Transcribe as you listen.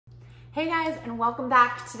Hey guys, and welcome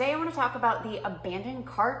back. Today I want to talk about the abandoned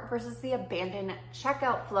cart versus the abandoned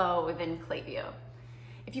checkout flow within Klaviyo.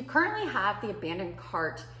 If you currently have the abandoned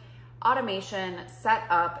cart automation set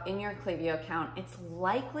up in your Klaviyo account, it's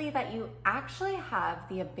likely that you actually have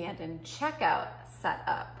the abandoned checkout set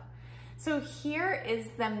up. So here is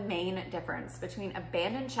the main difference between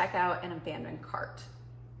abandoned checkout and abandoned cart.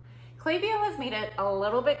 Klaviyo has made it a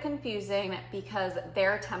little bit confusing because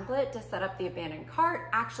their template to set up the abandoned cart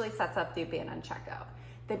actually sets up the abandoned checkout.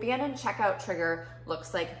 The abandoned checkout trigger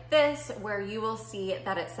looks like this, where you will see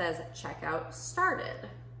that it says checkout started.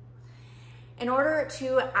 In order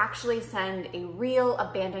to actually send a real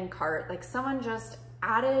abandoned cart, like someone just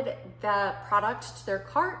added the product to their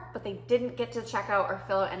cart, but they didn't get to checkout or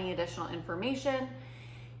fill out any additional information,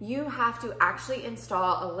 you have to actually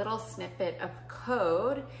install a little snippet of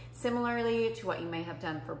code, similarly to what you may have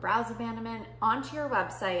done for browse abandonment, onto your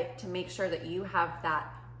website to make sure that you have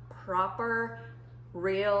that proper,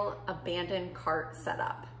 real abandoned cart set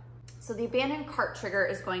up. So the abandoned cart trigger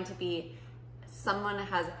is going to be someone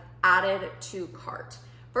has added to cart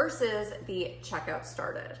versus the checkout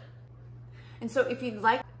started. And so if you'd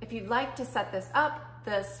like to set this up,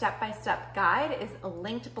 the step-by-step guide is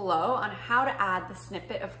linked below on how to add the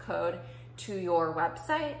snippet of code to your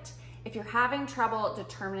website. If you're having trouble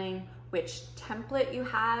determining which template you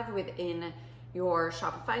have within your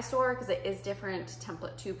Shopify store, because it is different,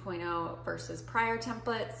 template 2.0 versus prior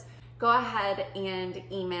templates, go ahead and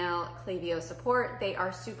email Klaviyo support. They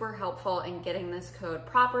are super helpful in getting this code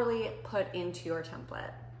properly put into your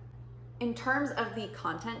template. In terms of the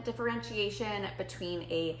content differentiation between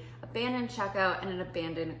a abandoned checkout and an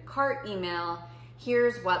abandoned cart email,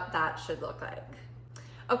 here's what that should look like.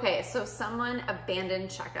 Okay, so someone abandoned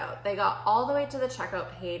checkout. They got all the way to the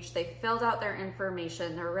checkout page, they filled out their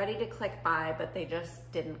information, they're ready to click buy, but they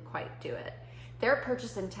just didn't quite do it. Their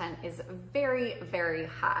purchase intent is very, very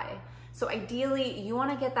high. So ideally, you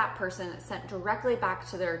wanna get that person sent directly back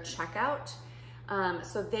to their checkout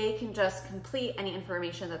so they can just complete any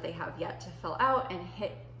information that they have yet to fill out and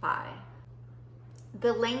hit buy.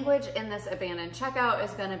 The language in this abandoned checkout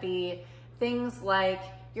is gonna be things like,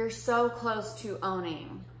 you're so close to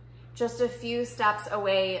owning, just a few steps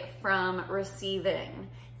away from receiving,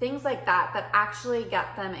 things like that that actually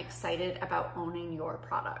get them excited about owning your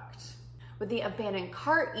product. With the abandoned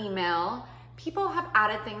cart email, people have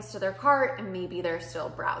added things to their cart and maybe they're still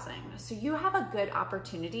browsing. So you have a good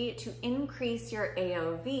opportunity to increase your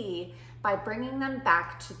AOV by bringing them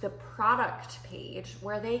back to the product page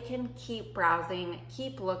where they can keep browsing,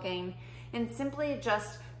 keep looking, and simply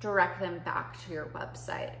just direct them back to your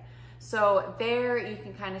website. So there you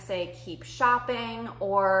can kind of say keep shopping,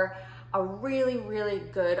 or a really, really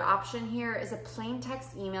good option here is a plain text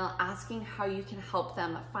email asking how you can help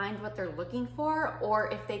them find what they're looking for, or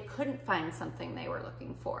if they couldn't find something they were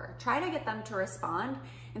looking for. Try to get them to respond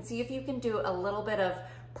and see if you can do a little bit of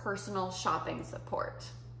personal shopping support.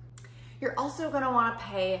 You're also gonna wanna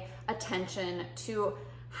pay attention to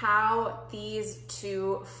how these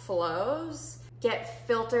two flows get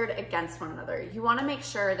filtered against one another. You wanna make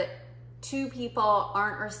sure that two people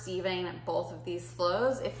aren't receiving both of these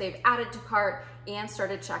flows. If they've added to cart and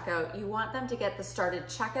started checkout, you want them to get the started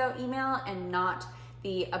checkout email and not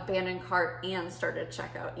the abandoned cart and started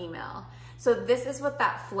checkout email. So this is what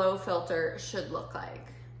that flow filter should look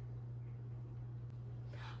like.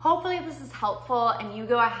 Hopefully this is helpful and you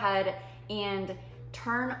go ahead and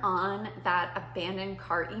turn on that abandoned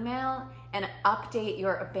cart email and update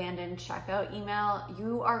your abandoned checkout email.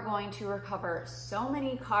 You are going to recover so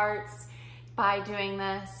many carts by doing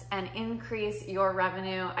this and increase your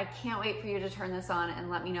revenue. I can't wait for you to turn this on and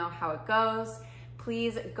let me know how it goes.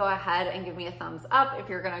 Please go ahead and give me a thumbs up if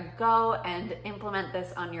you're gonna go and implement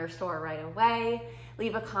this on your store right away.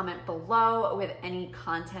 Leave a comment below with any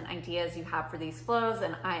content ideas you have for these flows,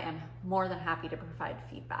 and I am more than happy to provide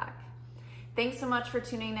feedback. Thanks so much for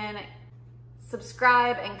tuning in.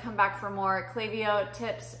 Subscribe and come back for more Klaviyo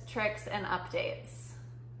tips, tricks, and updates.